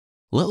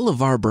Let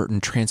LeVar Burton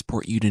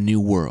transport you to new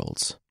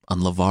worlds on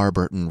LeVar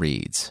Burton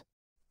Reads.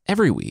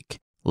 Every week,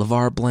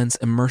 LeVar blends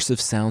immersive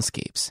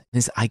soundscapes in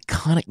his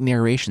iconic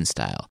narration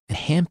style and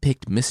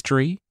handpicked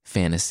mystery,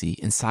 fantasy,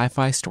 and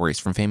sci-fi stories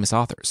from famous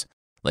authors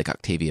like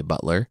Octavia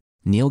Butler,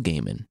 Neil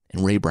Gaiman,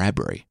 and Ray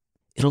Bradbury.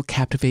 It'll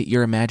captivate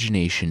your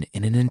imagination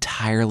in an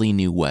entirely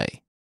new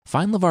way.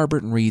 Find LeVar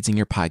Burton Reads in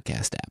your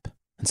podcast app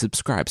and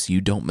subscribe so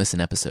you don't miss an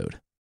episode.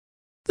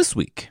 This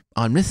week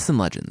on Myths and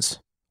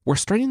Legends, we're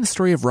starting the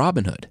story of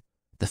Robin Hood,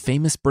 the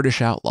famous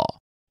British outlaw,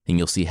 and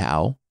you'll see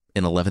how,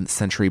 in 11th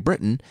century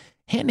Britain,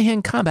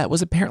 hand-to-hand combat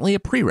was apparently a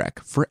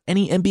prereq for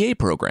any MBA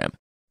program,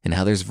 and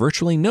how there's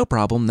virtually no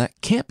problem that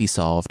can't be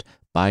solved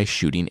by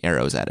shooting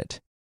arrows at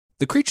it.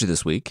 The creature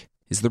this week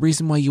is the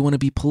reason why you want to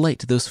be polite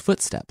to those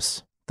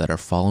footsteps that are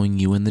following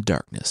you in the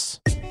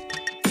darkness.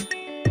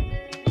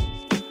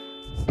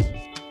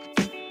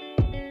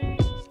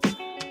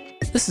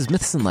 This is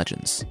Myths and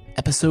Legends,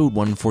 episode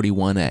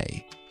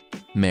 141A,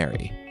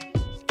 Mary.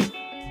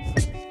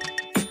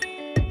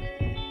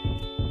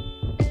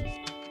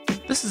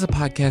 This is a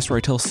podcast where I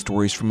tell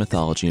stories from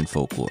mythology and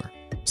folklore.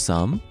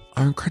 Some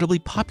are incredibly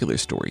popular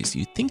stories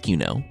you think you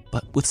know,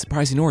 but with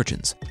surprising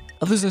origins.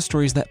 Others are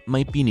stories that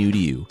might be new to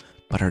you,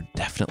 but are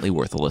definitely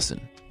worth a listen.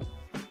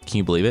 Can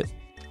you believe it?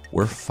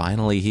 We're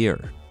finally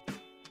here.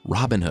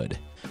 Robin Hood.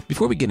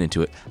 Before we get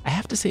into it, I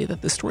have to say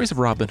that the stories of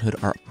Robin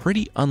Hood are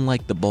pretty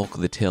unlike the bulk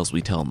of the tales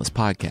we tell on this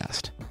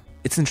podcast.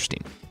 It's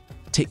interesting.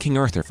 Take King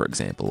Arthur, for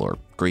example, or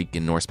Greek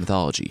and Norse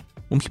mythology.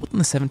 When people in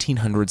the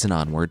 1700s and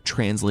onward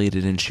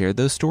translated and shared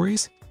those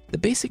stories, the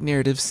basic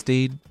narrative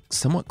stayed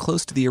somewhat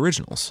close to the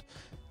originals.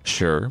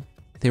 Sure,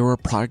 they were a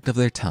product of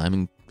their time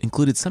and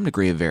included some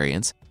degree of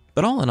variance,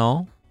 but all in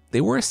all,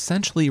 they were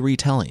essentially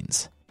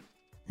retellings.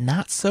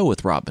 Not so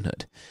with Robin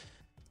Hood.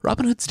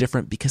 Robin Hood's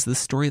different because the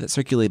story that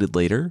circulated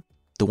later,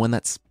 the one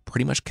that's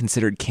pretty much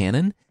considered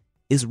canon,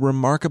 is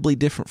remarkably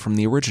different from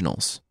the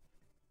originals.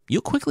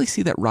 You'll quickly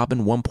see that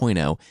Robin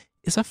 1.0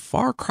 is a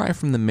far cry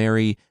from the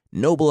merry,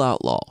 noble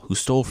outlaw who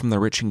stole from the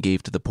rich and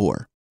gave to the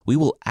poor. We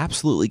will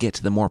absolutely get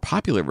to the more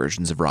popular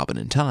versions of Robin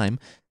in time,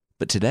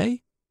 but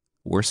today,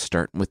 we're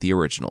starting with the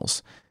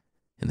originals,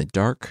 in the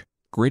dark,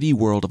 gritty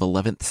world of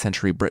 11th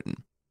century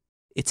Britain.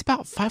 It's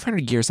about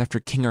 500 years after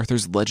King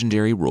Arthur's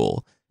legendary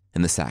rule,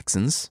 and the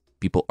Saxons,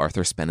 people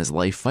Arthur spent his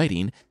life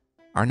fighting,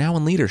 are now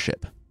in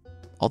leadership,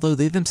 although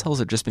they themselves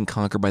have just been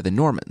conquered by the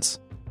Normans,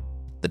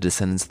 the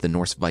descendants of the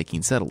Norse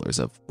Viking settlers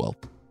of, well,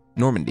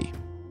 Normandy,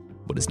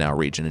 what is now a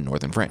region in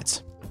northern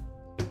France.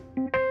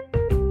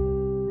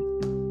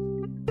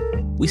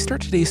 We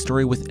start today's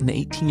story with an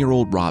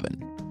 18-year-old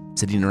Robin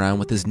sitting around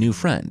with his new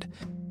friend,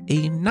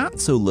 a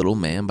not-so-little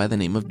man by the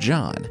name of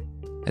John,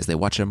 as they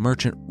watch a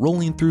merchant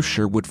rolling through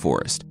Sherwood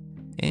Forest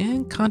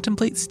and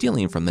contemplate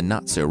stealing from the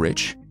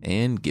not-so-rich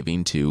and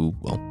giving to,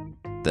 well,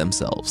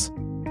 themselves.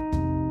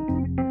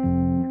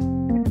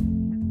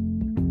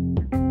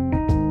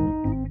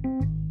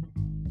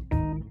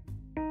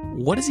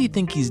 "What does he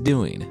think he's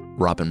doing?"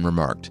 Robin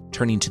remarked,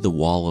 turning to the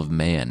wall of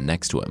man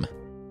next to him.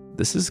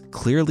 "This is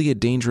clearly a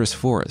dangerous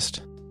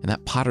forest, and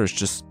that Potter's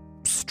just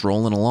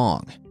strolling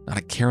along, not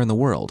a care in the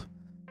world.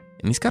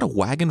 And he's got a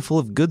wagon full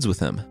of goods with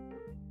him."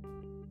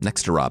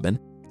 Next to Robin,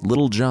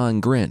 Little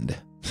John grinned.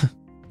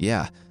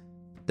 "Yeah,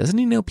 doesn't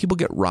he know people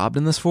get robbed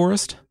in this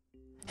forest?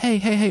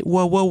 Hey,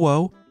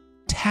 whoa.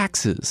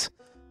 Taxes.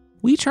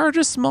 We charge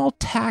a small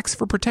tax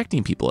for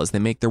protecting people as they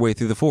make their way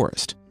through the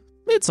forest.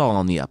 It's all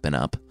on the up and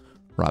up,"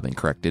 Robin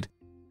corrected.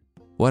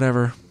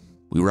 "Whatever.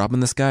 We robbing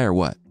this guy or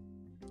what?"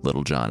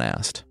 Little John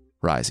asked,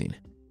 rising.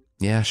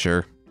 "Yeah,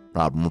 sure,"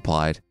 Robin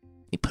replied.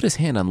 He put his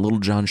hand on Little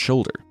John's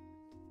shoulder,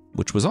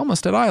 which was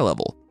almost at eye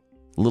level.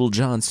 Little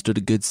John stood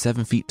a good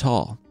 7 feet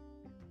tall.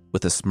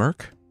 With a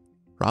smirk,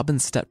 Robin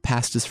stepped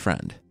past his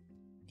friend.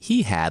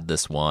 He had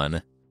this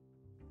one.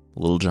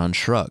 Little John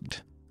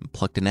shrugged and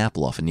plucked an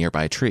apple off a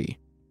nearby tree.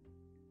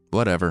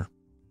 "Whatever,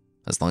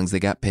 as long as they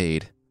got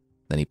paid."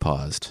 Then he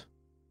paused.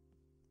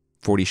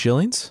 40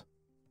 shillings?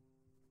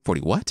 40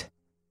 what?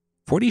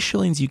 40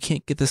 shillings you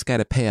can't get this guy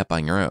to pay up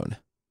on your own,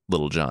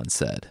 Little John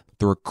said,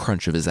 through a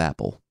crunch of his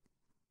apple.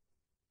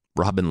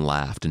 Robin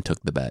laughed and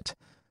took the bet,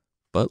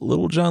 but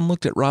Little John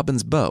looked at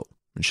Robin's bow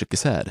and shook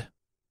his head.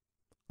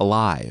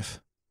 "Alive."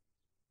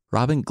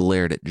 Robin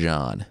glared at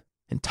John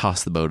and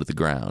tossed the bow to the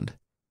ground,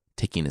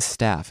 taking his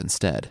staff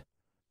instead.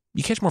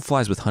 "You catch more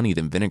flies with honey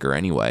than vinegar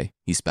anyway,"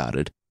 he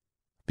spouted,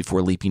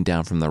 before leaping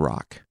down from the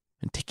rock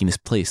and taking his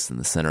place in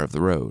the center of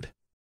the road.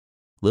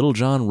 Little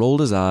John rolled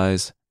his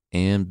eyes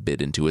and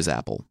bit into his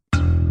apple.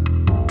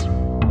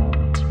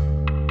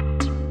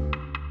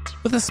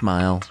 With a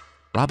smile,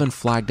 Robin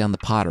flagged down the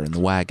Potter in the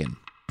wagon.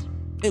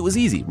 It was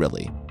easy,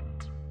 really.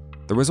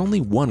 There was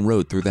only one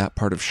road through that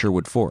part of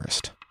Sherwood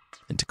Forest,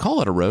 and to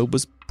call it a road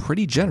was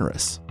pretty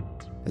generous,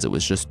 as it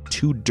was just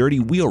 2 dirty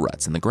wheel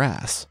ruts in the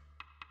grass.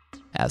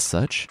 As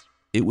such,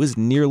 it was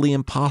nearly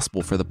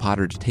impossible for the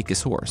Potter to take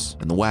his horse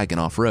and the wagon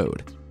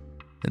off-road,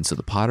 and so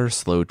the Potter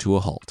slowed to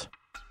a halt.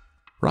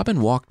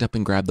 Robin walked up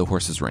and grabbed the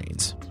horse's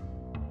reins.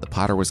 The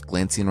Potter was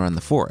glancing around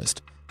the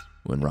forest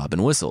when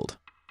Robin whistled.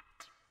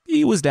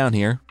 he was down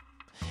here.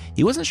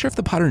 He wasn't sure if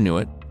the Potter knew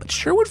it, but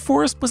Sherwood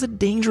Forest was a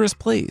dangerous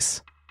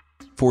place.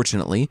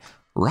 Fortunately,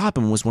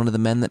 Robin was one of the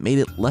men that made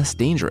it less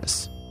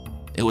dangerous.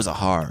 It was a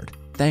hard,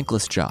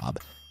 thankless job,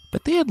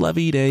 but they had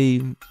levied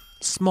a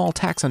small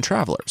tax on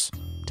travelers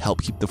to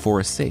help keep the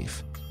forest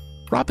safe.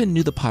 Robin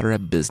knew the Potter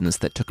had business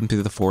that took him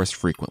through the forest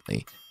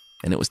frequently,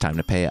 and it was time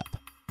to pay up.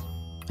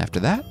 After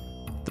that,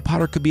 the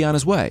Potter could be on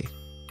his way.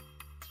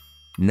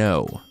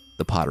 No,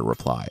 the Potter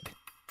replied,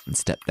 and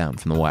stepped down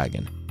from the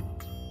wagon.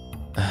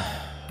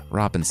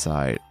 Robin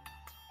sighed.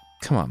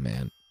 Come on,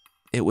 man.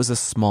 It was a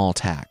small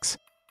tax.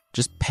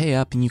 Just pay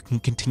up and you can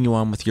continue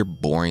on with your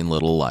boring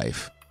little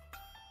life.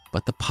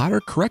 But the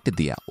Potter corrected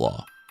the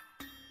outlaw.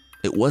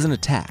 It wasn't a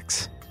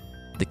tax.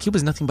 The kid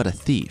was nothing but a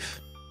thief,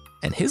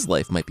 and his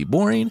life might be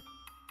boring,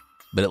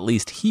 but at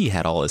least he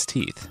had all his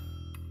teeth.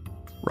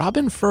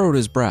 Robin furrowed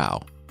his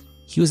brow.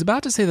 He was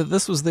about to say that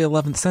this was the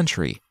 11th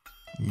century.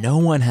 No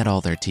one had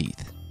all their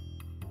teeth.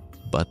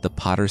 But the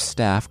Potter's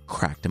staff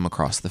cracked him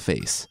across the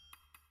face.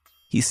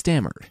 He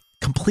stammered,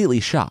 completely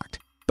shocked,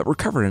 but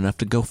recovered enough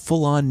to go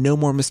full-on no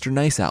more Mr.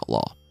 Nice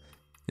outlaw.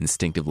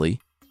 Instinctively,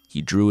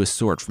 he drew his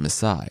sword from his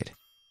side.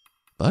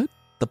 But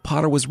the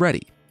Potter was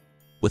ready.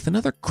 With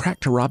another crack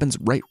to Robin's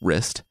right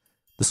wrist,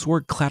 the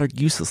sword clattered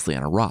uselessly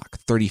on a rock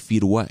 30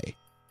 feet away.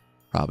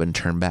 Robin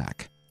turned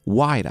back,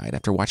 wide-eyed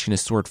after watching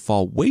his sword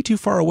fall way too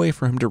far away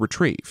for him to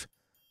retrieve,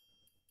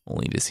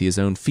 only to see his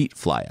own feet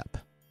fly up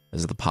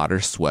as the Potter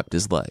swept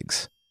his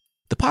legs.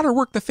 The Potter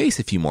worked the face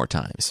a few more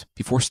times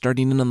before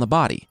starting in on the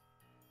body.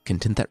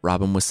 Content that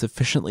Robin was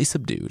sufficiently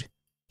subdued,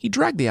 he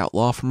dragged the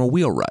outlaw from a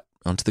wheel rut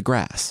onto the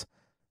grass,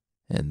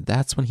 and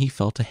that's when he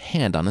felt a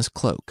hand on his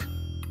cloak.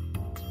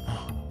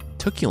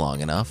 Took you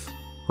long enough,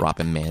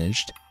 Robin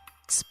managed,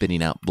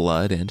 spitting out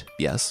blood and,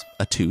 yes,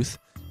 a tooth.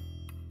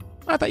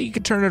 I thought you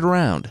could turn it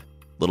around,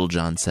 Little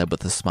John said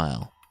with a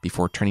smile,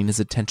 before turning his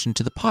attention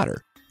to the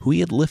Potter, who he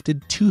had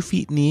lifted 2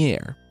 feet in the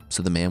air,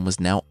 so the man was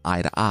now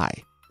eye to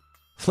eye.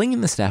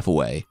 Flinging the staff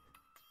away,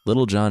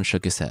 Little John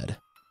shook his head.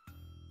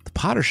 The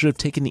Potter should have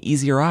taken the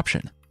easier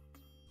option.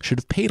 Should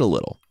have paid a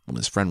little when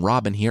his friend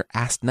Robin here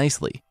asked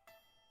nicely.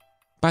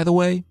 By the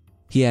way,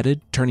 he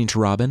added, turning to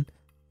Robin,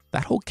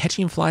 that whole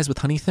catching flies with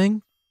honey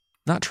thing?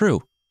 Not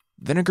true.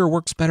 Vinegar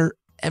works better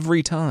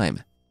every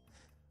time.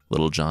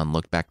 Little John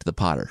looked back to the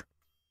Potter.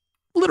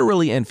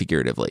 Literally and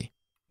figuratively.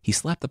 He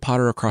slapped the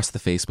Potter across the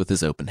face with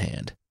his open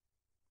hand.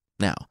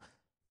 Now,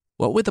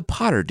 what would the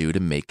Potter do to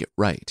make it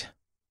right?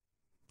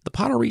 The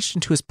Potter reached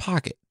into his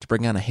pocket to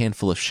bring out a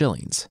handful of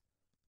shillings.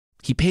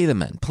 He pay the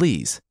men,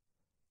 please.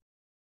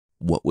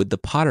 What would the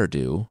Potter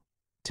do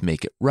to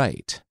make it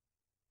right?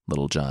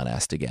 Little John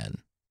asked again,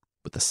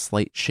 with a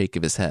slight shake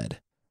of his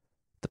head.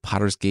 The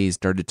Potter's gaze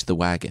darted to the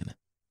wagon.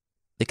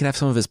 They could have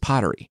some of his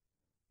pottery,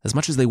 as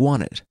much as they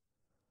wanted.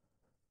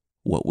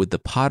 What would the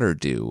Potter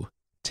do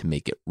to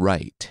make it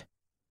right?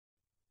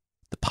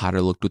 The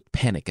Potter looked with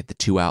panic at the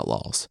two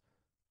outlaws.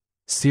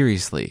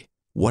 Seriously,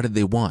 what did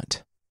they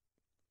want?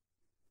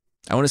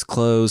 I want his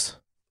clothes,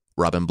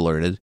 Robin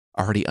blurted,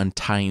 already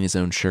untying his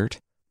own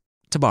shirt.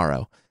 To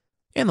borrow.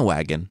 And the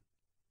wagon.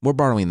 We're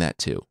borrowing that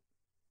too.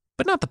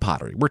 But not the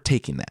pottery, we're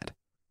taking that.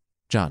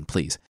 John,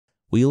 please,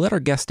 will you let our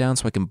guest down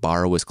so I can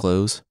borrow his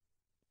clothes?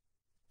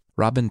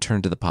 Robin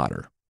turned to the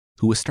Potter,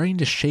 who was starting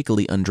to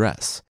shakily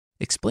undress,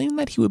 explaining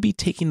that he would be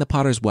taking the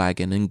Potter's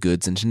wagon and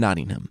goods into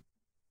Nottingham.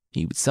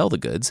 He would sell the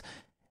goods,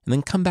 and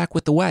then come back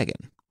with the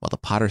wagon, while the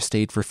Potter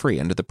stayed for free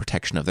under the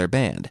protection of their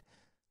band.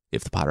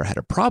 If the Potter had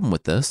a problem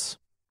with this,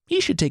 he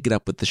should take it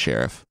up with the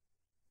sheriff.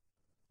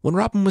 When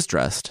Robin was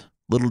dressed,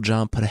 Little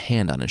John put a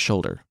hand on his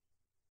shoulder.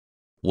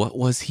 What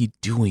was he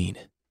doing?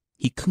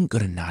 He couldn't go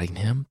to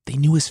Nottingham. They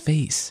knew his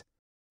face.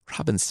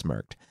 Robin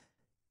smirked.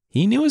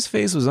 He knew his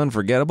face was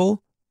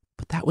unforgettable,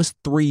 but that was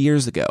 3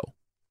 years ago,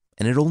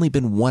 and it had only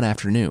been one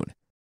afternoon.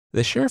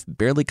 The sheriff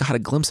barely got a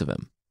glimpse of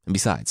him, and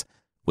besides,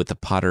 with the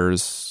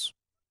Potter's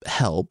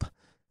help,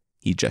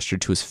 he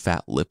gestured to his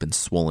fat lip and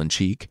swollen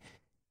cheek,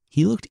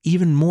 he looked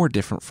even more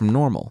different from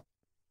normal.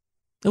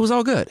 It was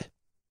all good.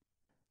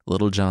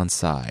 Little John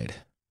sighed.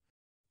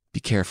 Be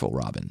careful,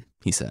 Robin,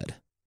 he said.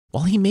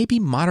 While he may be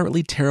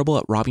moderately terrible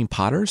at robbing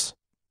Potters,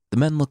 the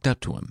men looked up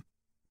to him.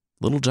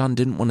 Little John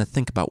didn't want to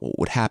think about what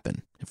would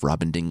happen if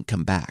Robin didn't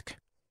come back.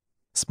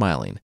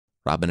 Smiling,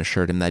 Robin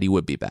assured him that he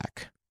would be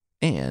back,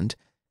 and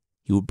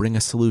he would bring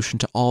a solution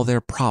to all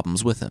their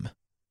problems with him.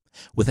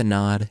 With a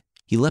nod,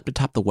 he leapt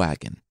atop the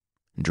wagon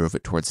and drove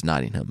it towards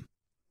Nottingham,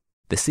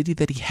 the city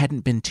that he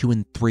hadn't been to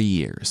in 3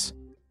 years,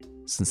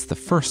 since the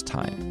first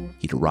time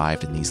he'd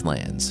arrived in these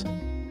lands.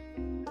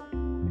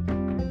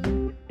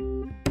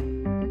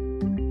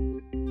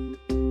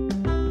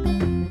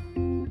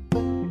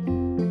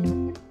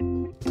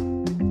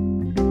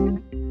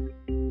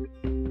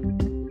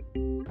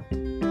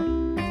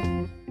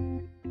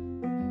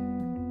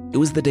 It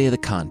was the day of the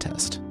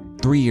contest,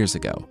 3 years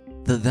ago.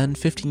 The then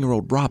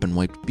 15-year-old Robin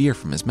wiped beer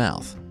from his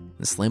mouth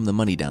and slammed the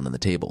money down on the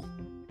table.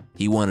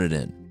 He wanted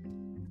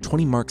in.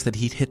 20 marks that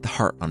he'd hit the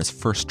heart on his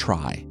first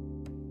try.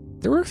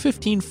 There were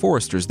 15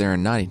 foresters there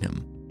in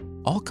Nottingham,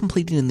 all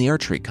competing in the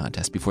archery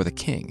contest before the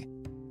king.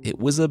 It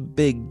was a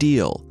big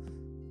deal.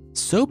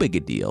 So big a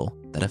deal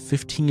that a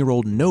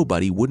 15-year-old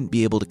nobody wouldn't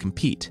be able to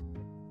compete.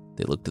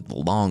 They looked at the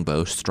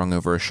longbow strung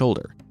over his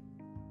shoulder.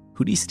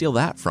 Who'd he steal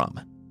that from?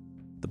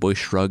 The boy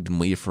shrugged and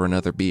waited for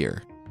another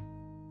beer.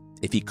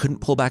 If he couldn't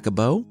pull back a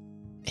bow,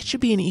 it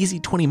should be an easy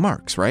 20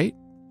 marks, right?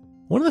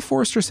 One of the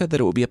foresters said that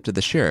it would be up to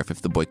the sheriff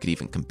if the boy could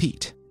even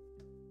compete.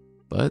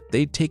 But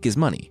they'd take his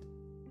money.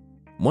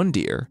 1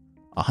 deer,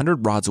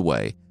 100 rods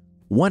away,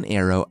 1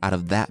 arrow out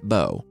of that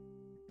bow.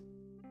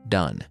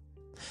 Done.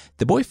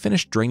 The boy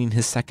finished draining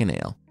his second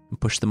ale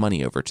and pushed the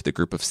money over to the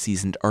group of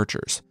seasoned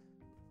archers.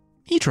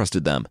 He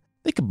trusted them.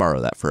 They could borrow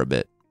that for a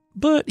bit,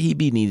 but he'd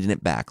be needing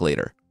it back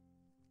later.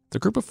 The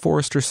group of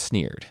foresters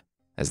sneered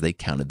as they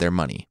counted their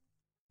money.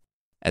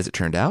 As it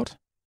turned out,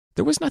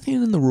 there was nothing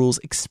in the rules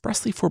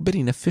expressly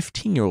forbidding a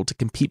 15-year-old to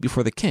compete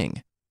before the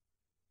king.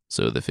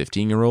 So the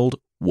 15-year-old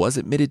was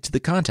admitted to the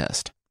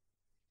contest.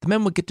 The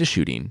men would get to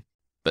shooting,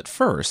 but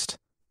first,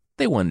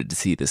 they wanted to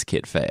see this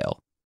kid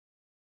fail.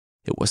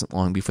 It wasn't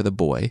long before the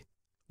boy,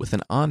 with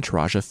an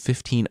entourage of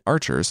 15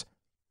 archers,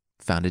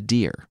 found a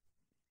deer.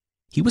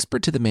 He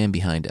whispered to the man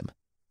behind him,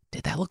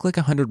 "Did that look like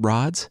 100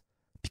 rods?"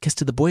 Because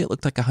to the boy it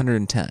looked like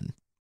 110.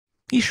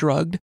 He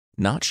shrugged,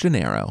 notched an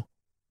arrow,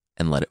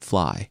 and let it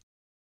fly.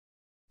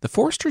 The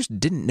foresters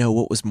didn't know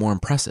what was more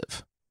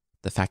impressive,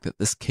 the fact that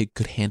this kid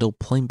could handle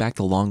pulling back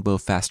the longbow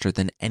faster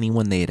than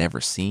anyone they had ever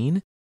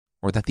seen,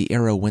 or that the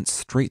arrow went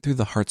straight through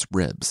the hart's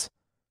ribs,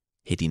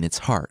 hitting its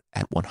heart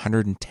at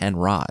 110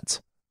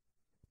 rods.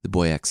 The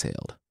boy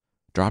exhaled,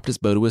 dropped his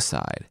bow to his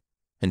side,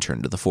 and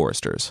turned to the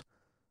foresters.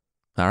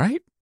 All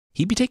right,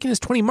 he'd be taking his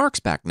 20 marks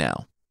back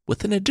now,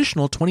 with an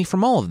additional 20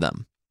 from all of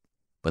them.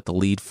 But the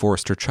lead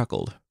forester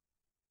chuckled.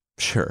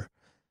 Sure,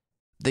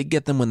 they'd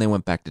get them when they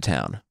went back to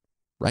town.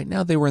 Right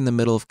now they were in the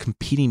middle of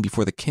competing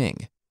before the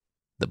king.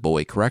 The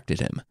boy corrected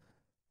him.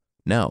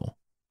 No,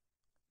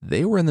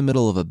 they were in the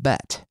middle of a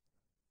bet,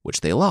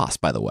 which they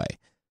lost, by the way,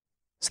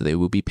 so they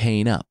would be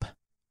paying up.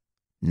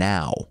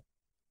 Now.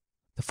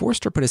 The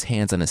forester put his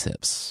hands on his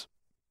hips.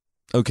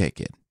 Okay,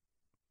 kid,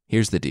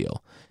 here's the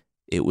deal.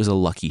 It was a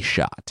lucky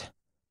shot.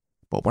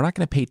 But we're not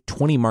going to pay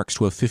 20 marks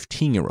to a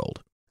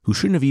 15-year-old who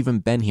shouldn't have even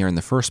been here in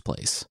the first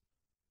place.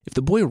 If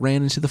the boy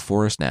ran into the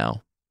forest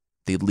now,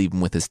 they'd leave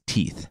him with his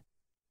teeth.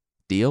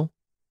 Deal?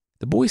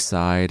 The boy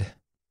sighed,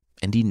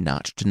 and he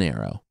notched an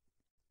arrow.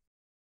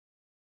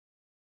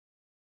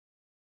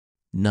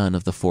 None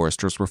of the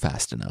foresters were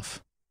fast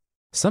enough.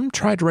 Some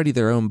tried to ready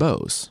their own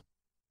bows.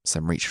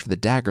 Some reached for the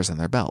daggers on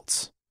their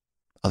belts.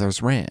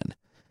 Others ran.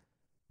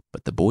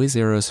 But the boy's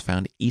arrows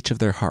found each of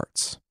their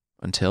hearts,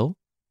 until,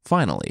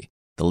 finally,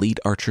 the lead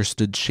archer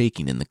stood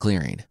shaking in the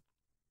clearing.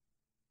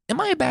 Am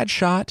I a bad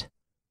shot?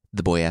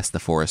 The boy asked the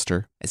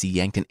forester as he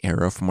yanked an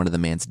arrow from one of the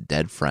man's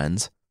dead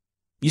friends.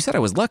 You said I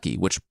was lucky,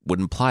 which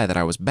would imply that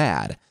I was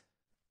bad.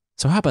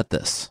 So how about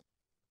this?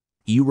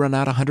 You run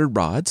out 100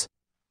 rods,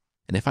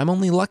 and if I'm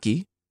only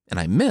lucky and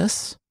I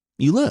miss,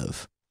 you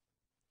live.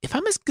 If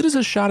I'm as good as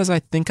a shot as I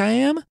think I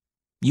am,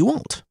 you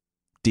won't.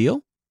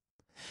 Deal?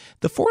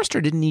 The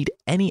forester didn't need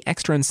any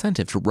extra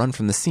incentive to run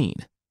from the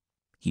scene.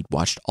 He'd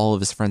watched all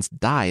of his friends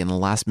die in the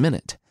last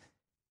minute.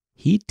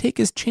 He'd take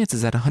his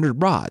chances at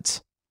 100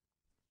 rods.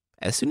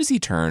 As soon as he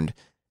turned,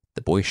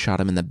 the boy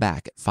shot him in the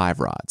back at 5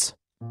 rods.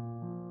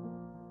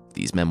 If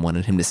these men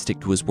wanted him to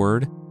stick to his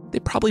word, they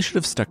probably should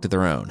have stuck to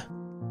their own.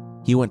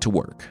 He went to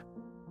work,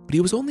 but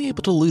he was only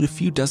able to loot a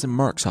few dozen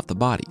marks off the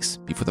bodies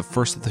before the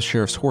first of the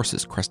sheriff's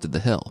horses crested the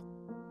hill.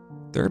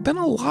 There had been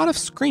a lot of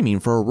screaming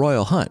for a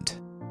royal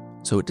hunt,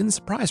 so it didn't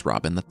surprise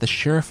Robin that the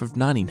sheriff of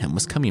Nottingham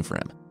was coming for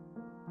him.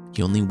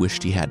 He only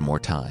wished he had more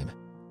time.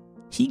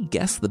 He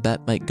guessed the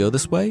bet might go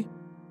this way,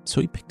 so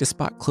he picked a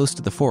spot close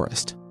to the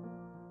forest.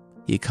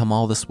 He had come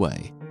all this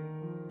way,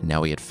 and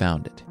now he had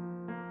found it.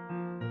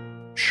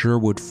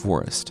 Sherwood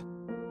Forest.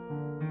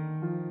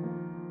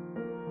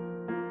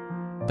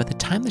 By the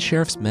time the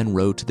sheriff's men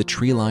rode to the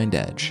tree-lined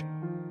edge,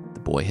 the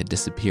boy had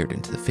disappeared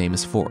into the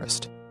famous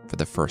forest for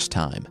the first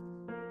time.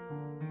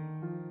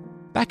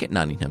 Back at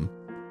Nottingham,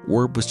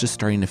 word was just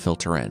starting to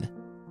filter in.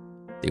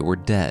 They were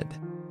dead.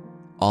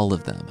 All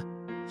of them.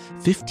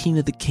 15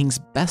 of the king's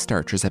best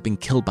archers had been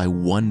killed by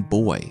one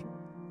boy.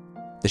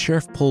 The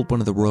sheriff pulled one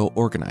of the royal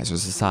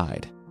organizers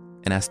aside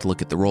and asked to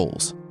look at the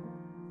rolls.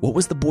 What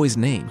was the boy's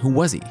name? Who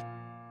was he?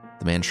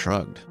 The man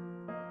shrugged.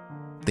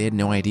 They had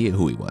no idea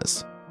who he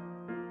was.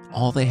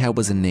 All they had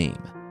was a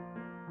name.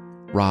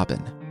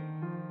 Robin.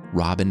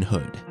 Robin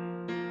Hood.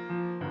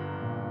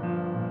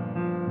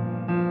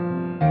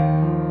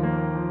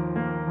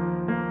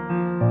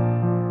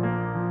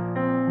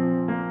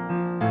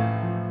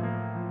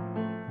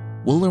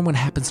 We'll learn what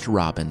happens to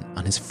Robin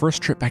on his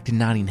first trip back to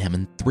Nottingham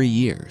in 3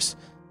 years,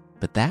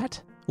 but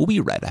that will be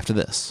right after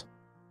this.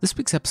 This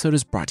week's episode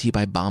is brought to you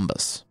by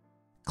Bombas.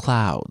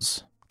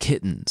 Clouds,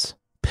 kittens,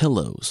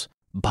 pillows,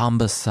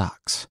 Bombas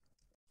socks.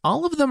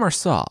 All of them are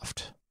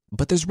soft,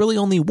 but there's really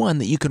only one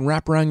that you can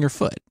wrap around your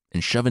foot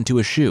and shove into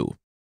a shoe.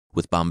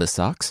 With Bombas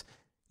socks,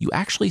 you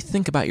actually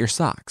think about your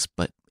socks,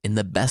 but in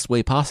the best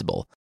way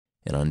possible.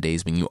 And on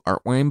days when you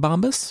aren't wearing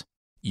Bombas,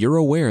 you're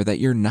aware that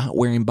you're not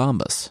wearing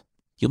Bombas.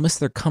 You'll miss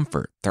their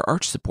comfort, their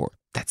arch support,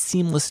 that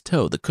seamless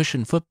toe, the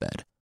cushioned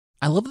footbed.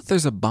 I love that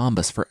there's a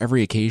Bombas for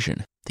every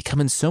occasion. They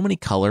come in so many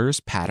colors,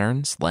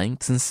 patterns,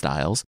 lengths, and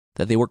styles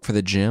that they work for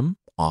the gym,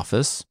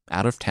 office,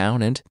 out of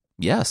town, and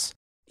yes,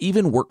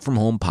 even work from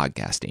home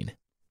podcasting.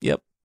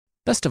 Yep.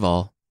 Best of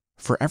all,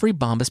 for every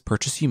Bombas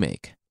purchase you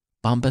make,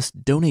 Bombas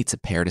donates a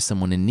pair to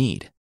someone in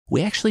need.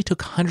 We actually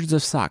took hundreds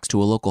of socks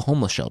to a local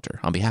homeless shelter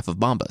on behalf of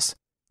Bombas,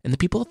 and the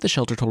people at the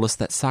shelter told us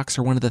that socks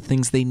are one of the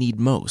things they need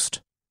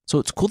most. So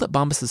it's cool that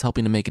Bombas is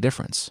helping to make a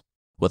difference.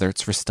 Whether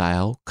it's for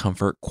style,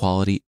 comfort,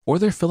 quality, or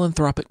their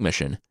philanthropic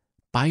mission,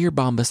 buy your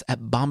Bombas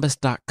at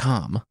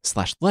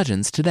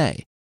bombas.com/legends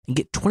today and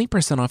get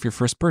 20% off your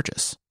first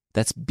purchase.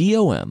 That's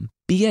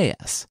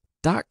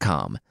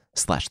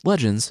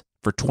BOMBAS.com/legends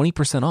for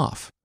 20%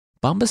 off.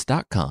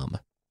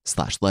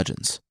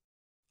 Bombas.com/legends.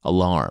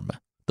 Alarm,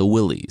 the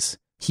willies,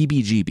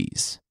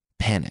 heebie-jeebies,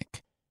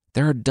 panic.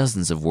 There are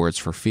dozens of words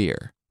for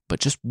fear,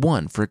 but just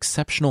one for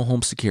exceptional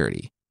home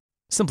security.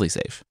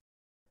 SimpliSafe.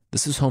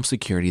 This is home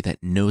security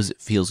that knows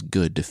it feels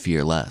good to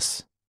fear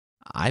less.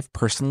 I've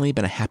personally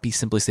been a happy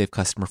SimpliSafe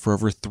customer for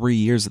over 3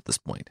 years at this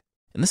point,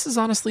 and this is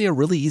honestly a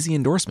really easy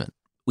endorsement.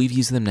 We've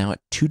used them now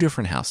at 2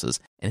 different houses,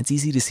 and it's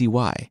easy to see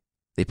why.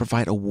 They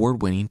provide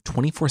award-winning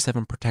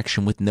 24/7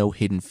 protection with no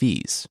hidden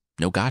fees,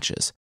 no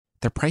gotchas.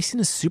 Their pricing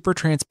is super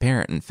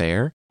transparent and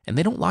fair, and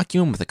they don't lock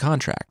you in with a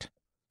contract.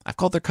 I've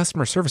called their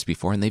customer service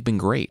before, and they've been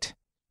great.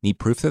 Need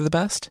proof they're the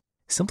best?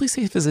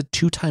 SimpliSafe is a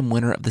 2-time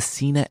winner of the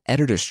CNET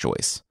Editor's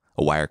Choice,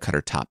 a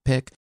Wirecutter top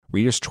pick,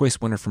 Reader's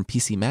Choice winner from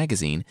PC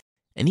Magazine,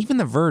 and even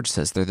The Verge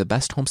says they're the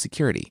best home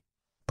security.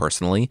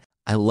 Personally,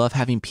 I love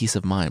having peace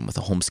of mind with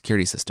a home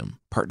security system,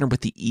 partnered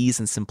with the ease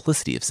and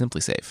simplicity of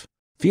SimpliSafe.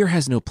 Fear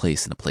has no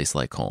place in a place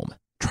like home.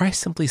 Try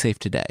SimpliSafe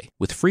today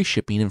with free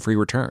shipping and free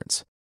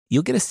returns.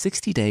 You'll get a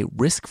 60-day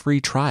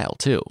risk-free trial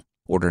too.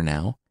 Order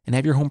now and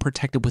have your home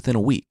protected within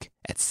a week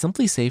at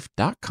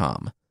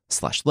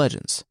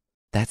simplisafe.com/legends.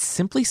 That's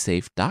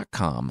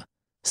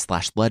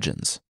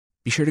simplisafe.com/legends.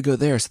 Be sure to go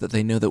there so that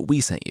they know that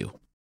we sent you.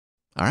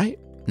 All right,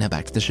 now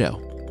back to the show.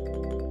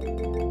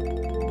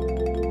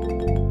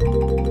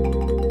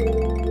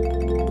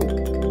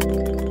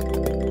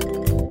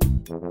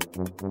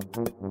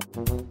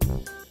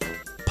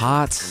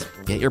 Pots,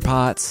 get your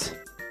pots,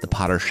 the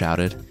potter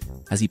shouted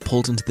as he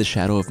pulled into the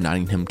shadow of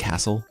Nottingham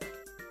Castle.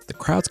 The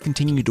crowds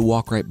continued to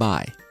walk right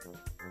by.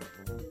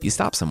 He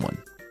stopped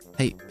someone.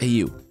 Hey,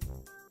 you,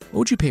 what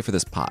would you pay for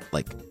this pot?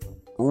 Like,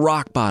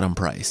 rock bottom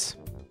price.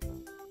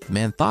 The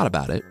man thought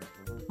about it,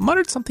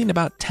 muttered something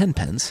about 10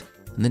 pence,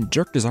 and then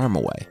jerked his arm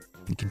away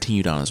and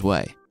continued on his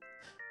way.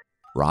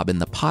 Robin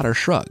the potter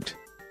shrugged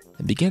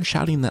and began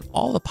shouting that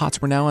all the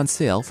pots were now on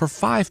sale for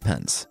 5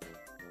 pence.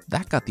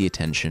 That got the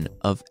attention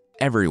of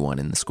everyone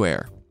in the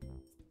square.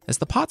 As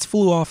the pots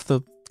flew off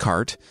the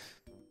cart,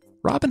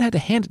 Robin had to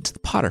hand it to the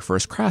potter for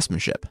his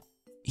craftsmanship.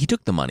 He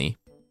took the money,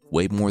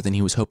 way more than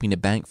he was hoping to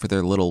bank for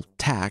their little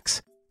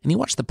tax, and he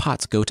watched the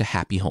pots go to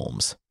happy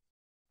homes.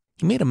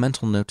 He made a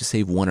mental note to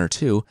save 1 or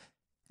 2,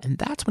 and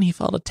that's when he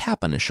felt a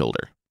tap on his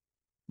shoulder.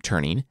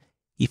 Turning,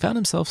 he found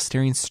himself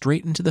staring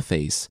straight into the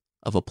face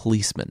of a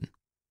policeman.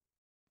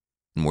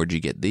 "And where'd you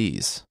get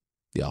these?"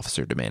 the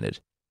officer demanded.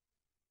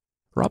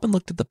 Robin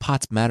looked at the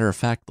pots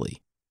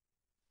matter-of-factly.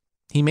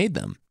 He made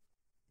them.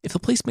 If the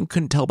policeman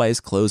couldn't tell by his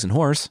clothes and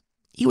horse,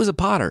 he was a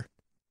potter.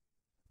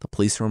 The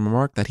policeman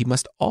remarked that he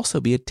must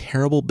also be a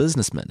terrible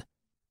businessman,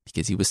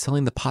 because he was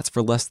selling the pots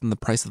for less than the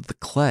price of the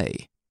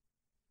clay.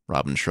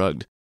 Robin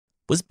shrugged.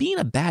 Was being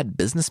a bad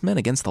businessman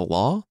against the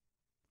law?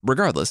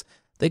 Regardless,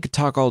 they could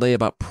talk all day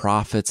about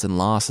profits and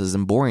losses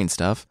and boring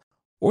stuff,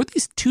 or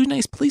these 2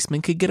 nice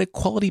policemen could get a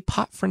quality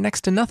pot for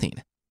next to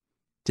nothing.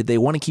 Did they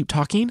want to keep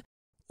talking,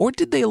 or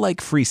did they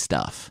like free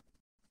stuff?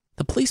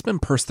 The policemen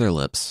pursed their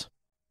lips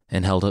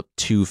and held up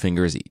 2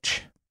 fingers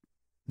each.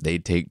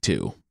 They'd take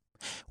 2.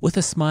 With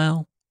a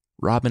smile,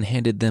 Robin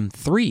handed them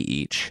 3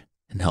 each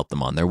and helped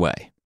them on their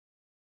way.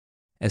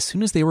 As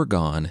soon as they were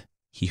gone,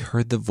 he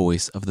heard the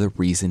voice of the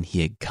reason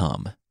he had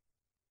come.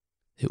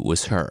 It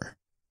was her.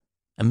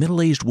 A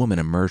middle-aged woman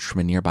emerged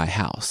from a nearby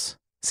house,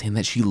 saying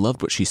that she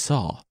loved what she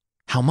saw.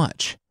 How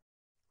much?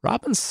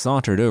 Robin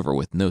sauntered over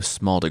with no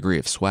small degree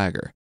of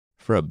swagger.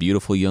 For a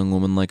beautiful young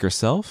woman like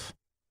herself,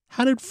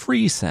 how did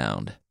free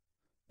sound?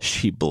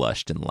 She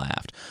blushed and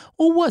laughed.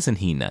 Well, wasn't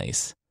he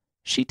nice?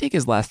 She'd take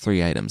his last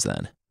 3 items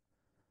then.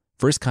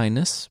 For his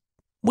kindness,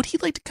 would he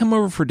like to come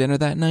over for dinner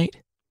that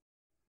night?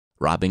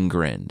 Robin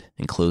grinned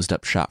and closed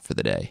up shop for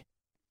the day.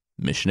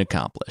 Mission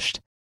accomplished.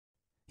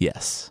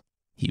 Yes,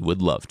 he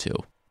would love to.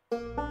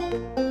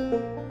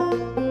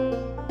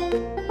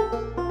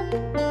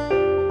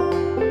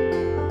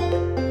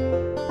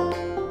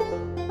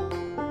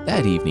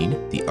 That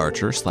evening, the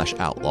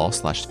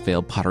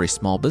archer/outlaw/failed pottery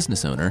small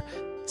business owner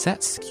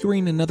sat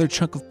skewering another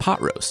chunk of pot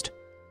roast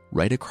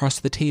right across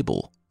the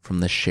table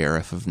from the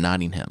Sheriff of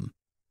Nottingham.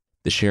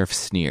 The sheriff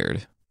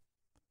sneered.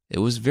 It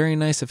was very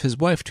nice of his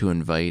wife to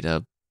invite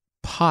a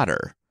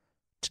potter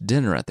to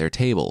dinner at their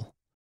table.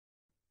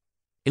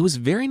 It was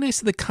very nice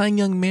of the kind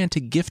young man to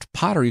gift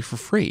pottery for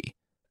free,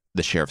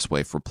 the sheriff's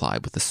wife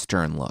replied with a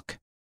stern look.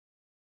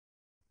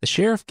 The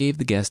sheriff gave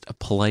the guest a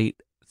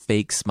polite,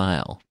 fake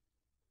smile.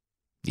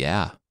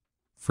 Yeah,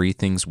 free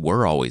things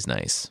were always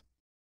nice.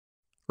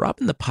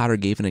 Robin the Potter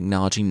gave an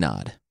acknowledging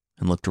nod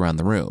and looked around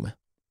the room.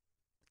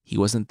 He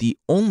wasn't the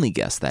only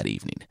guest that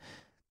evening.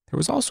 There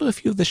was also a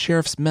few of the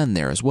sheriff's men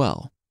there as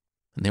well,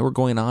 and they were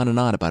going on and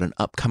on about an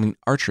upcoming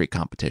archery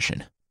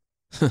competition.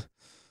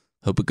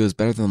 Hope it goes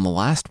better than the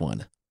last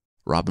one,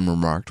 Robin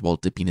remarked while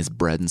dipping his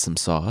bread in some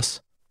sauce.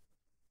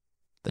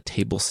 The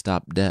table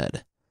stopped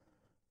dead.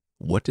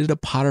 What did a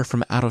potter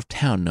from out of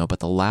town know about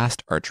the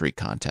last archery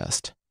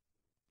contest?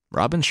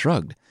 Robin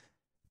shrugged.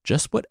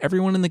 Just what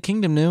everyone in the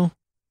kingdom knew.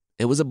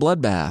 It was a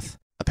bloodbath,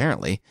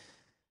 apparently.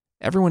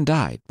 Everyone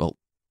died, well,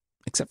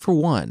 except for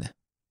one.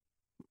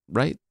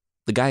 Right?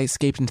 The guy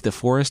escaped into the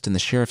forest and the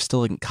sheriff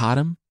still hadn't caught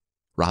him?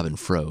 Robin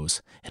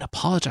froze and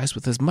apologized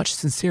with as much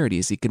sincerity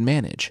as he could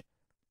manage.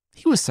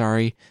 He was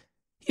sorry.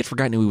 He had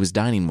forgotten who he was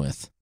dining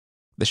with.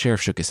 The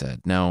sheriff shook his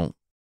head. No,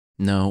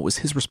 it was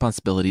his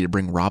responsibility to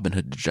bring Robin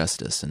Hood to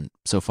justice, and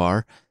so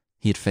far,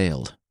 he had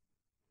failed.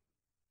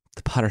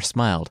 The potter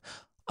smiled.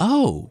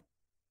 Oh,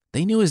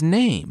 they knew his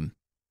name.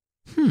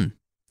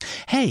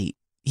 Hey,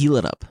 he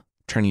lit up,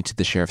 turning to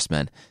the sheriff's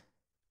men.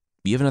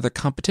 You have another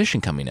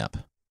competition coming up.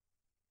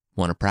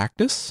 Want to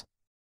practice?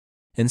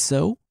 And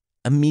so,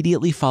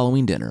 immediately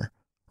following dinner,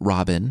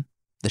 Robin,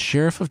 the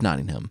sheriff of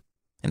Nottingham,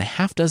 and a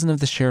half dozen of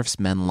the sheriff's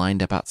men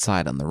lined up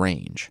outside on the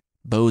range,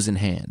 bows in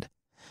hand.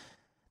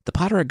 The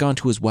potter had gone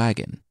to his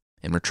wagon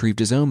and retrieved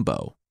his own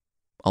bow,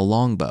 a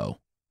long bow.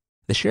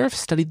 The sheriff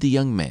studied the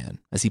young man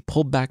as he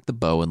pulled back the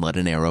bow and let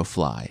an arrow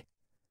fly.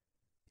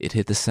 It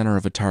hit the center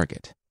of a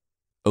target,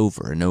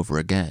 over and over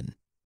again.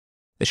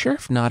 The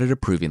sheriff nodded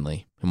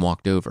approvingly and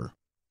walked over.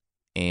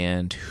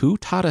 And who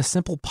taught a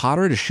simple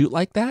potter to shoot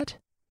like that?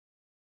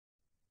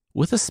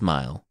 With a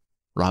smile,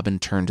 Robin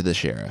turned to the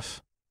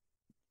sheriff.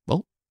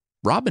 Well,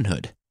 Robin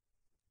Hood.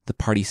 The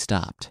party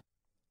stopped,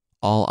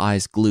 all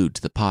eyes glued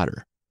to the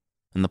potter,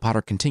 and the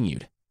potter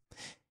continued.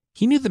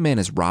 He knew the man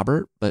as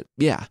Robert, but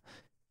yeah,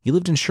 he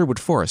lived in Sherwood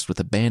Forest with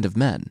a band of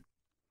men.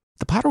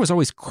 The potter was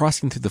always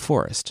crossing through the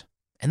forest,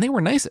 and they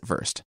were nice at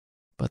first,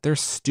 but their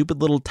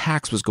stupid little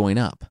tax was going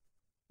up.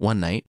 One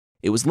night,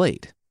 it was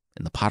late,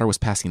 and the potter was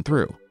passing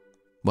through.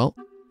 Well,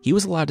 he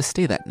was allowed to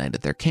stay that night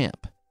at their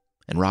camp,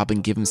 and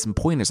Robin gave him some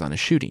pointers on his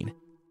shooting.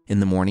 In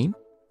the morning,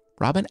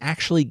 Robin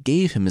actually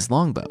gave him his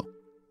longbow,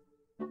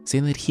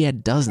 saying that he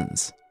had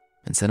dozens,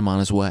 and sent him on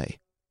his way.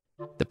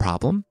 The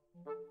problem?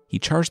 He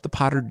charged the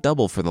potter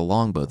double for the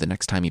longbow the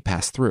next time he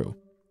passed through.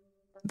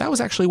 That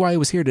was actually why he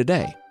was here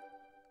today,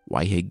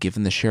 why he had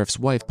given the sheriff's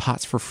wife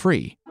pots for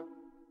free.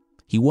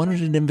 He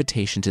wanted an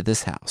invitation to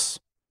this house,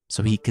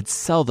 so he could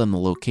sell them the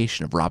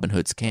location of Robin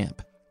Hood's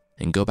camp,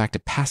 and go back to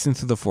passing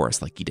through the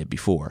forest like he did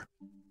before.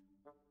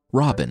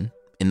 Robin,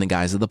 in the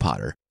guise of the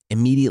potter,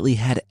 immediately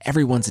had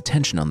everyone's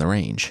attention on the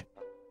range.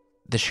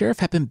 The sheriff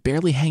had been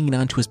barely hanging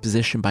on to his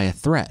position by a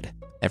thread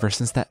ever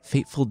since that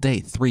fateful day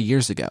 3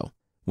 years ago,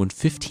 when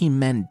 15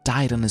 men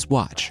died on his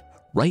watch,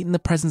 right in the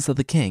presence of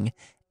the king,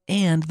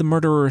 and the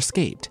murderer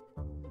escaped.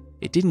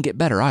 It didn't get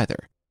better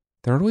either.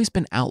 There had always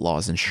been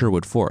outlaws in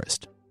Sherwood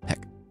Forest.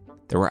 Heck,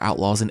 there were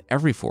outlaws in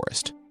every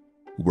forest,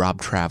 who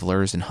robbed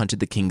travelers and hunted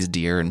the king's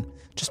deer and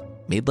just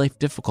made life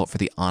difficult for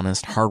the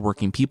honest,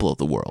 hardworking people of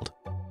the world.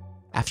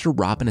 After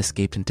Robin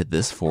escaped into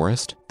this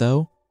forest,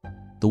 though,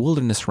 the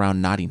wilderness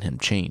around Nottingham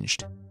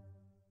changed.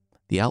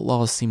 The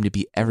outlaws seemed to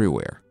be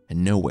everywhere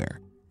and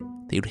nowhere.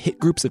 They would hit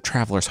groups of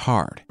travelers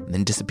hard and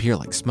then disappear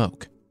like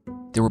smoke.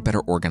 They were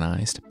better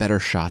organized, better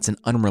shots, and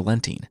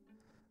unrelenting.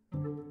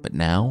 But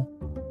now,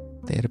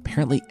 they had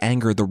apparently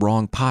angered the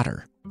wrong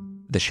potter.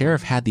 The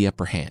sheriff had the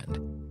upper hand.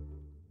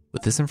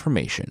 With this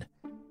information,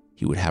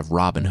 he would have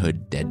Robin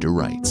Hood dead to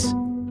rights.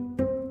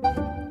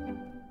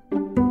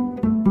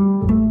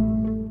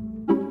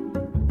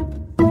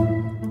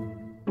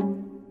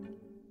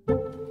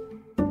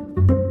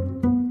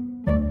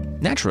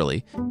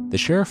 Naturally, the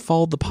sheriff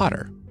followed the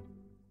potter.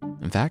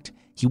 In fact,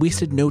 he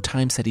wasted no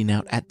time setting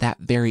out at that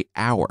very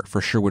hour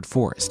for Sherwood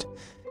Forest,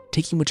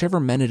 taking whichever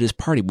men at his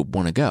party would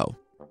want to go,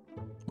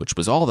 which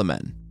was all the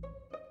men.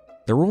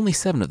 There were only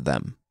 7 of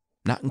them,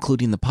 not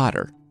including the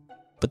potter,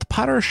 but the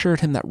potter assured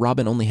him that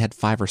Robin only had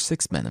 5 or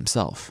 6 men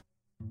himself.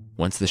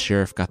 Once the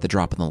sheriff got the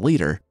drop on the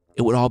leader,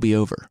 it would all be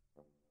over.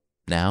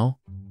 Now,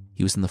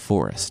 he was in the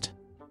forest,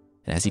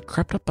 and as he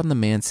crept up on the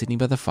man sitting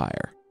by the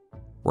fire,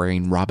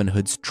 wearing Robin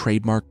Hood's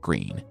trademark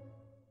green,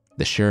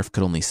 the sheriff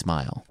could only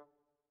smile.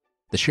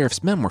 The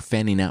sheriff's men were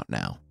fanning out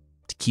now,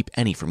 to keep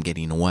any from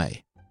getting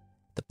away.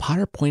 The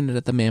potter pointed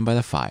at the man by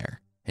the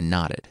fire and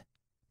nodded,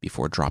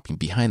 before dropping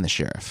behind the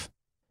sheriff.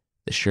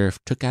 The sheriff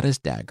took out his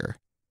dagger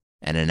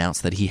and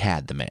announced that he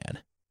had the man.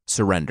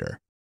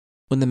 Surrender.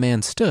 When the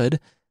man stood,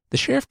 the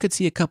sheriff could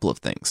see a couple of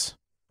things.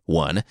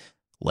 1,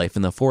 life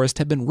in the forest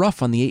had been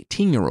rough on the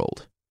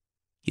 18-year-old.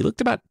 He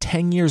looked about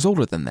 10 years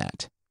older than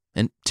that.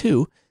 And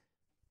 2,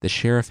 the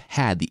sheriff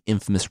had the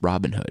infamous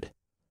Robin Hood.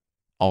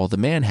 All the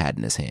man had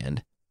in his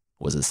hand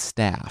was a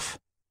staff.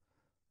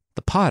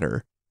 The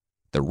Potter,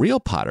 the real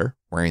Potter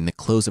wearing the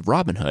clothes of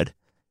Robin Hood,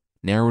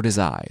 narrowed his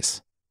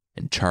eyes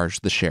and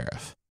charged the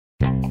sheriff.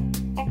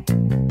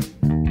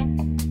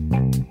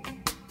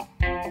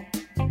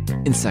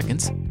 In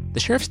seconds, the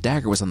sheriff's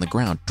dagger was on the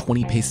ground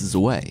 20 paces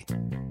away,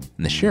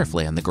 and the sheriff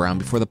lay on the ground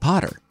before the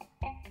Potter,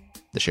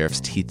 the sheriff's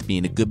teeth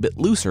being a good bit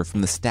looser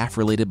from the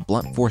staff-related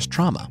blunt force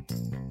trauma.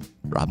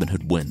 Robin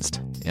Hood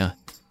winced. Yeah,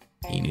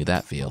 he knew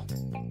that feel.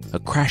 A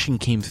crashing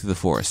came through the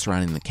forest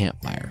surrounding the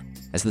campfire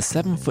as the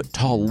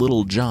 7-foot-tall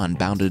Little John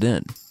bounded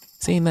in,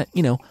 saying that,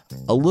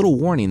 a little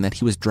warning that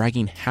he was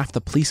dragging half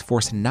the police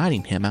force in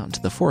Nottingham out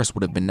into the forest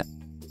would have been...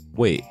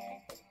 Wait,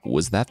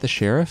 was that the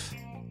sheriff?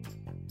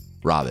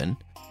 Robin,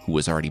 who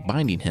was already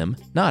binding him,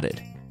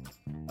 nodded.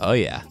 Oh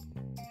yeah.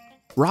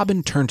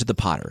 Robin turned to the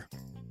Potter.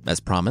 As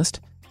promised,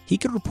 he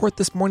could report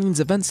this morning's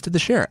events to the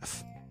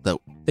sheriff,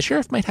 though the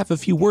sheriff might have a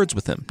few words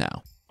with him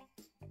now.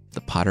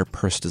 The Potter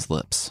pursed his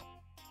lips.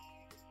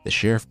 The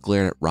sheriff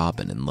glared at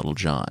Robin and Little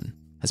John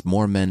as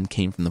more men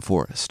came from the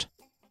forest.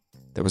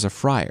 There was a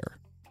friar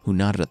who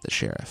nodded at the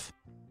sheriff,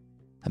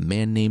 a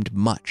man named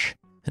Much,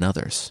 and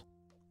others.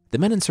 The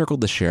men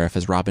encircled the sheriff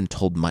as Robin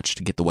told Much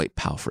to get the white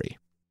palfrey,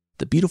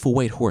 the beautiful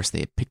white horse they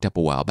had picked up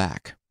a while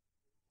back.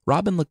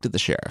 Robin looked at the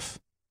sheriff.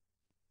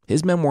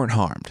 His men weren't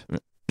harmed,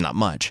 not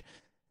much.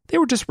 They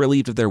were just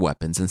relieved of their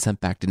weapons and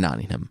sent back to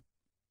Nottingham.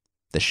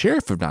 The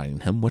sheriff of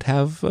Nottingham would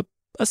have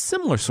a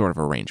similar sort of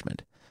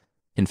arrangement.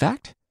 In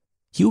fact,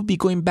 he would be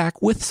going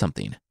back with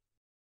something.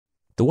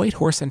 The white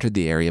horse entered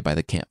the area by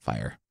the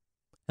campfire,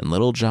 and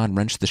Little John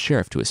wrenched the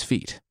sheriff to his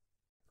feet.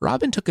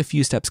 Robin took a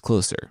few steps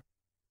closer.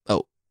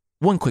 Oh,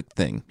 one quick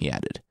thing, he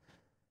added.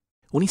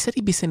 When he said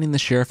he'd be sending the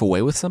sheriff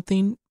away with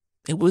something,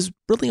 it was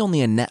really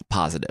only a net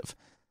positive,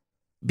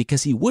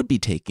 because he would be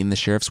taking the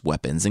sheriff's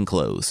weapons and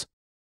clothes.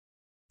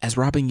 As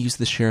Robin used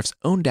the sheriff's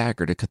own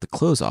dagger to cut the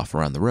clothes off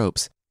around the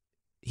ropes,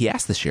 he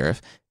asked the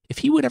sheriff if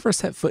he would ever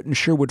set foot in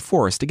Sherwood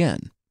Forest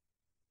again.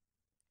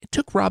 It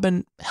took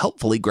Robin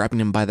helpfully grabbing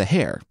him by the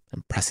hair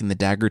and pressing the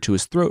dagger to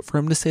his throat for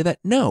him to say that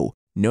no,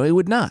 he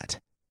would not.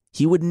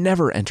 He would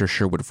never enter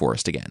Sherwood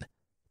Forest again.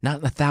 Not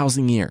in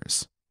 1,000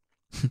 years.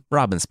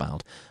 Robin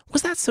smiled.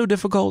 Was that so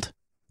difficult?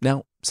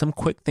 Now, some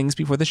quick things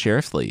before the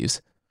sheriff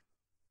leaves.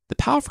 The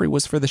palfrey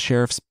was for the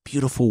sheriff's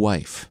beautiful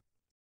wife.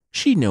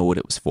 She'd know what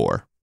it was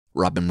for,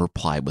 Robin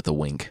replied with a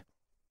wink.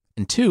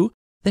 And 2,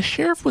 the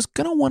sheriff was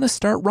going to want to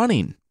start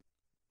running.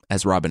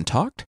 As Robin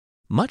talked,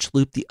 Much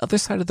looped the other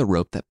side of the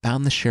rope that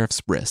bound the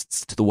sheriff's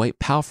wrists to the white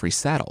palfrey's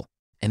saddle,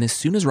 and as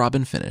soon as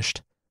Robin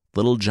finished,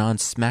 Little John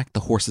smacked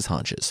the horse's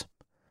haunches.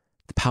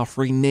 The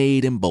palfrey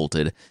neighed and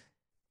bolted,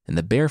 and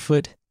the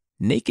barefoot,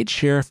 naked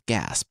sheriff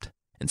gasped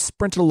and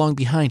sprinted along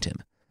behind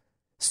him,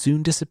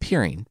 soon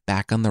disappearing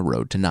back on the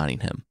road to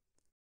Nottingham.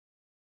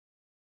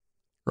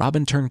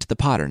 Robin turned to the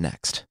Potter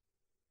next.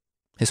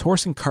 His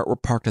horse and cart were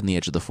parked on the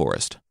edge of the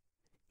forest.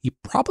 He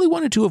probably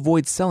wanted to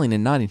avoid selling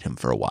in Nottingham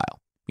for a while,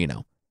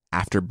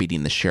 after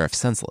beating the sheriff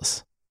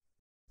senseless.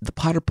 The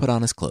Potter put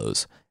on his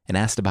clothes and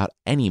asked about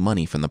any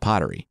money from the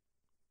pottery.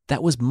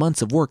 That was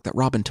months of work that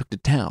Robin took to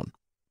town.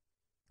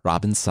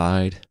 Robin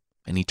sighed,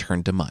 and he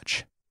turned to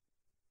Much.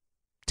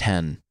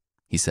 10,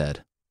 he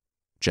said,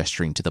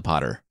 gesturing to the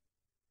Potter.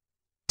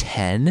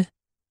 10?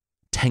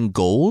 10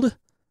 gold?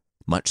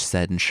 Much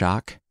said in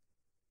shock.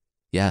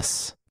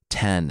 Yes,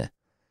 10.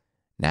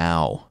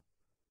 Now.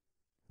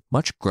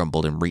 Much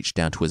grumbled and reached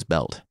down to his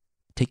belt,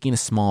 taking a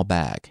small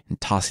bag and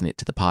tossing it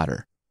to the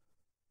Potter.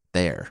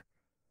 There.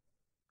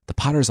 The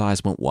Potter's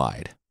eyes went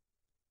wide.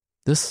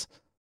 This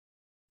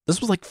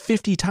was like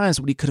 50 times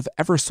what he could have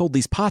ever sold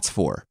these pots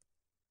for.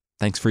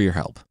 Thanks for your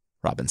help,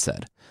 Robin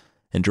said,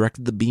 and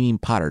directed the beaming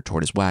Potter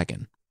toward his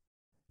wagon.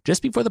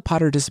 Just before the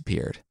Potter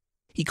disappeared,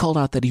 he called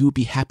out that he would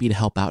be happy to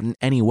help out in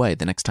any way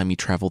the next time he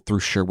traveled through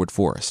Sherwood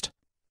Forest.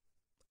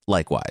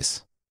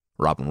 Likewise,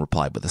 Robin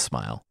replied with a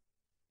smile.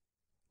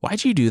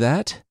 Why'd you do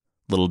that?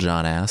 Little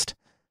John asked.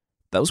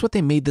 That was what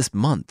they made this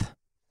month.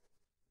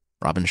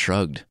 Robin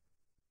shrugged.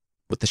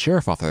 With the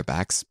sheriff off their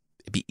backs,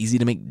 it'd be easy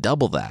to make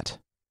double that.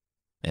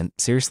 And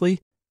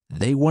seriously,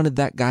 they wanted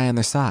that guy on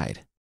their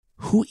side.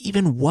 Who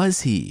even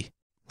was he?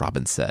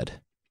 Robin said.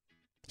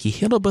 He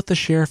handled both the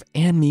sheriff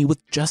and me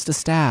with just a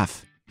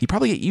staff. He'd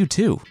probably get you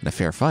too in a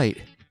fair fight.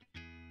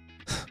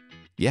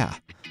 Yeah,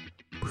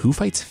 who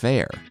fights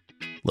fair?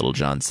 Little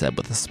John said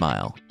with a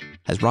smile,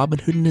 as Robin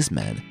Hood and his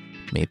men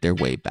made their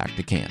way back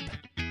to camp.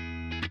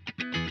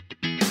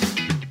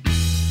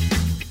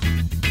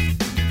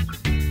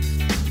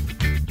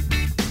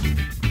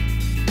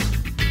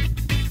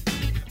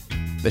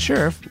 The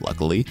sheriff,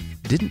 luckily,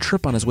 didn't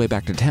trip on his way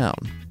back to town,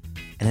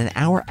 and an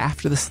hour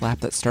after the slap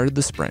that started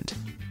the sprint,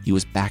 he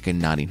was back in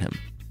Nottingham,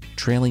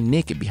 trailing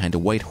naked behind a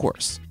white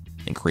horse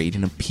and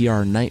creating a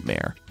PR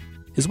nightmare.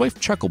 His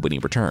wife chuckled when he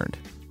returned.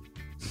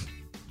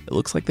 It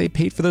looks like they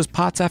paid for those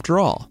pots after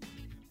all.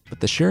 But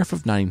the sheriff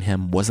of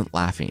Nottingham wasn't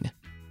laughing.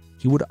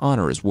 He would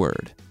honor his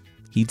word.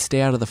 He'd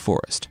stay out of the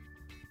forest,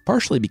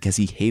 partially because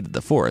he hated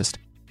the forest,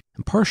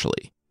 and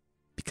partially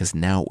because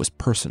now it was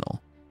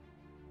personal.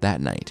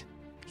 That night,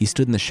 He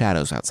stood in the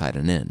shadows outside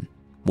an inn,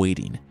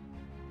 waiting.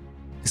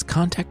 His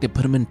contact had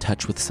put him in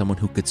touch with someone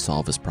who could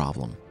solve his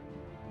problem.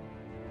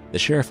 The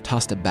sheriff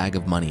tossed a bag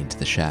of money into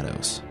the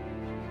shadows,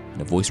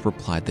 and a voice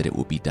replied that it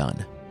would be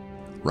done.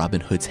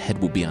 Robin Hood's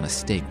head would be on a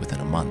stake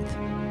within a month,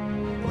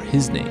 or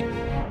his name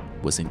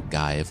wasn't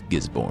Guy of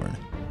Gisborne.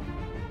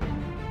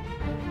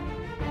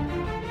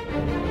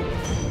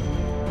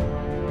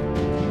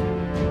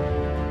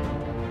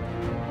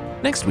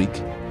 Next week,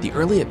 the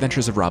early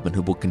adventures of Robin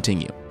Hood will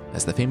continue,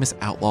 as the famous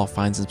outlaw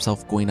finds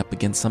himself going up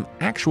against some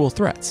actual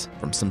threats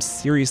from some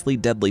seriously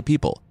deadly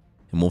people,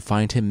 and will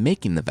find him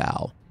making the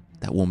vow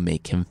that will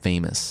make him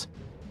famous.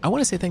 I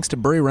want to say thanks to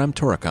Buriram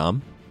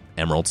Toracom,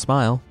 Emerald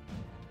Smile,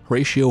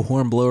 Horatio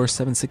Hornblower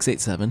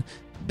 7687,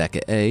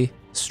 Becca A,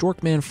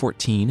 Storkman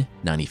 14,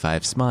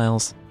 95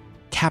 Smiles,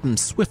 Captain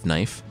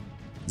Swiftknife,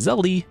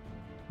 Zeldy,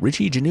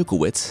 Richie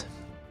Janukowitz,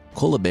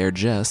 Cola Bear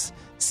Jess,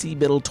 C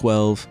Biddle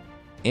 12,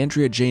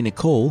 Andrea J.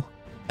 Nicole,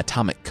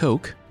 Atomic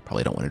Coke,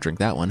 probably don't want to drink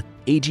that one,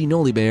 A.G.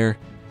 Noli Bear,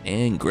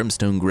 and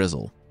Grimstone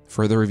Grizzle.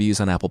 Further reviews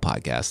on Apple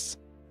Podcasts.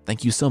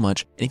 Thank you so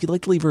much. And if you'd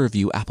like to leave a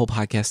review, Apple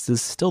Podcasts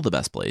is still the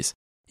best place.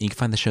 And you can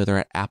find the show there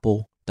at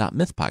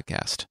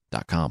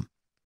apple.mythpodcast.com.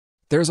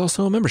 There is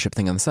also a membership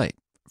thing on the site.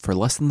 For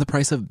less than the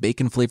price of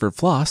bacon-flavored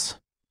floss,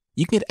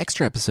 you can get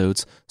extra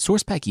episodes,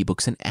 source pack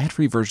ebooks, and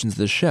ad-free versions of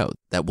the show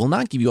that will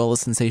not give you all the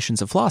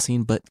sensations of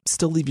flossing, but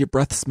still leave your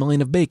breath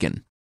smelling of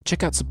bacon.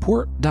 Check out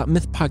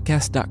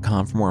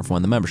support.mythpodcast.com for more info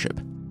on the membership.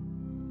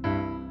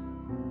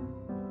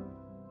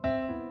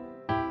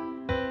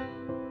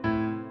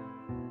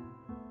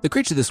 The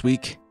creature this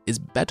week is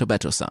Beto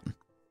Beto-san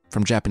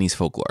from Japanese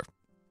folklore.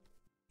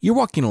 You're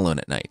walking alone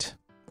at night,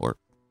 or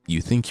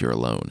you think you're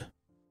alone.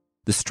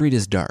 The street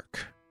is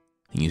dark,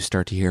 and you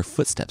start to hear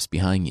footsteps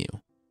behind you.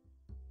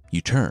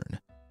 You turn,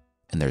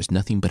 and there's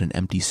nothing but an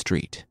empty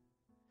street.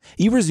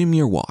 You resume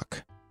your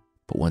walk,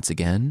 but once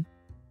again,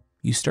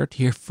 you start to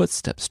hear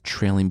footsteps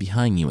trailing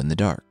behind you in the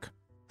dark.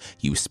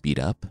 You speed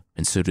up,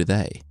 and so do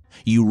they.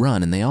 You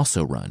run, and they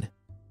also run.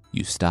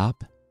 You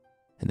stop,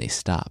 and they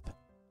stop.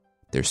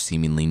 There's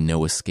seemingly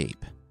no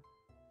escape,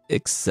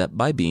 except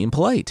by being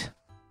polite.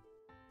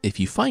 If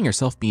you find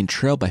yourself being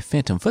trailed by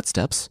phantom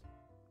footsteps,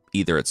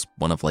 either it's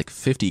one of like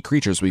 50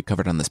 creatures we've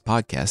covered on this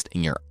podcast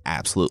and you're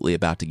absolutely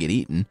about to get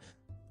eaten,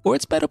 or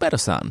it's Beto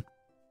Beto-san,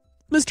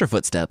 Mr.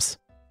 Footsteps.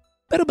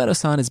 Beto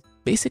Beto-san is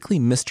basically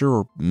Mr.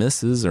 or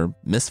Mrs. or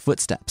Miss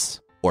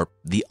Footsteps, or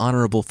the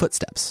Honorable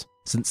Footsteps,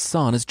 since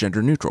san is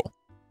gender neutral.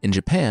 In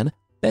Japan,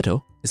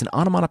 Beto is an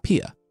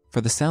onomatopoeia for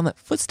the sound that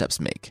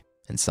footsteps make,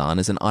 and san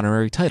is an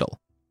honorary title.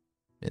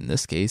 In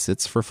this case,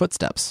 it's for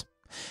footsteps.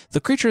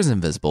 The creature is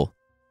invisible,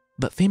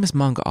 but famous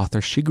manga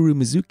author Shigeru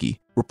Mizuki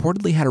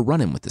reportedly had a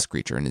run-in with this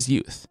creature in his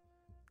youth,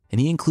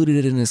 and he included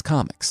it in his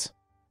comics,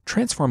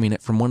 transforming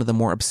it from one of the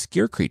more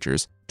obscure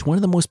creatures to one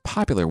of the most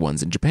popular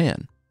ones in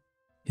Japan.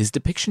 His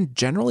depiction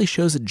generally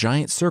shows a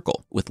giant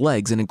circle with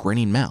legs and a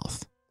grinning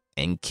mouth,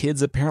 and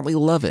kids apparently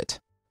love it.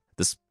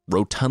 This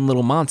rotund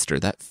little monster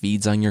that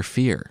feeds on your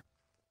fear.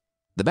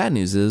 The bad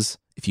news is,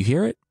 if you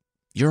hear it,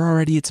 you're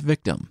already its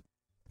victim.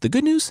 The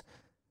good news?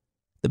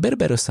 The Beto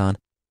Beto-san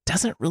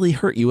doesn't really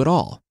hurt you at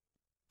all.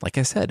 Like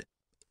I said,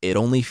 it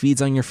only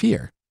feeds on your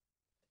fear.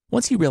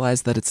 Once you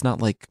realize that it's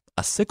not like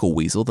a sickle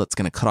weasel that's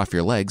going to cut off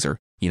your legs or,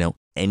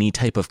 any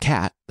type of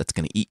cat that's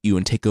going to eat you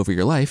and take over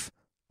your life,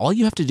 all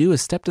you have to do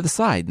is step to the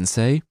side and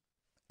say,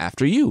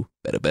 "After you,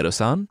 Beto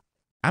Beto-san."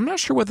 I'm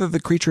not sure whether the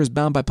creature is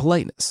bound by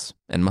politeness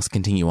and must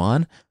continue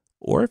on,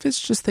 or if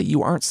it's just that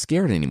you aren't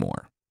scared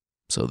anymore.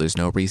 So there's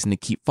no reason to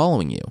keep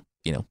following you.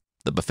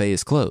 The buffet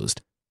is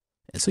closed.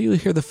 And so you'll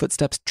hear the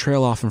footsteps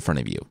trail off in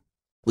front of you,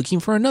 looking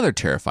for another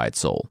terrified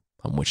soul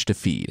on which to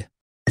feed.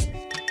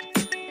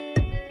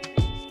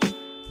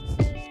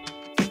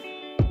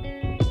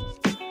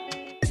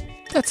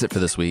 That's it for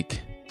this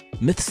week.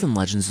 Myths and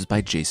Legends is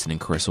by Jason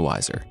and Carissa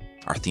Weiser.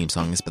 Our theme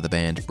song is by the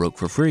band Broke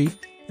for Free,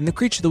 and the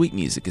Creature of the Week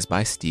music is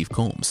by Steve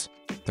Combs.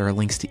 There are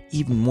links to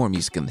even more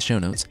music in the show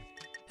notes.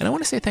 And I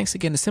want to say thanks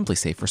again to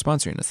SimpliSafe for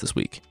sponsoring us this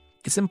week.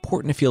 It's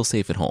important to feel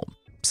safe at home.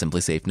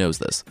 SimpliSafe knows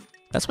this.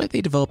 That's why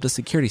they developed a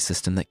security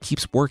system that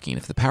keeps working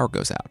if the power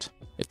goes out,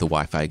 if the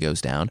Wi-Fi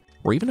goes down,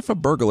 or even if a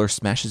burglar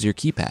smashes your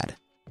keypad.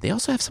 They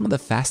also have some of the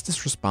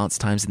fastest response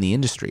times in the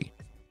industry,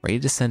 ready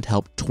to send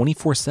help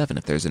 24/7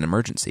 if there's an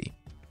emergency.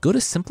 Go to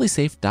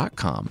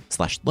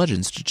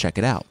simplysafe.com/legends to check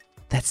it out.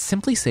 That's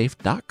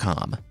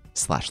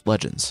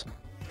simplysafe.com/legends.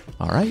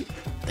 All right,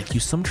 thank you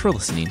so much for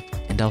listening,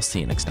 and I'll see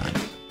you next time.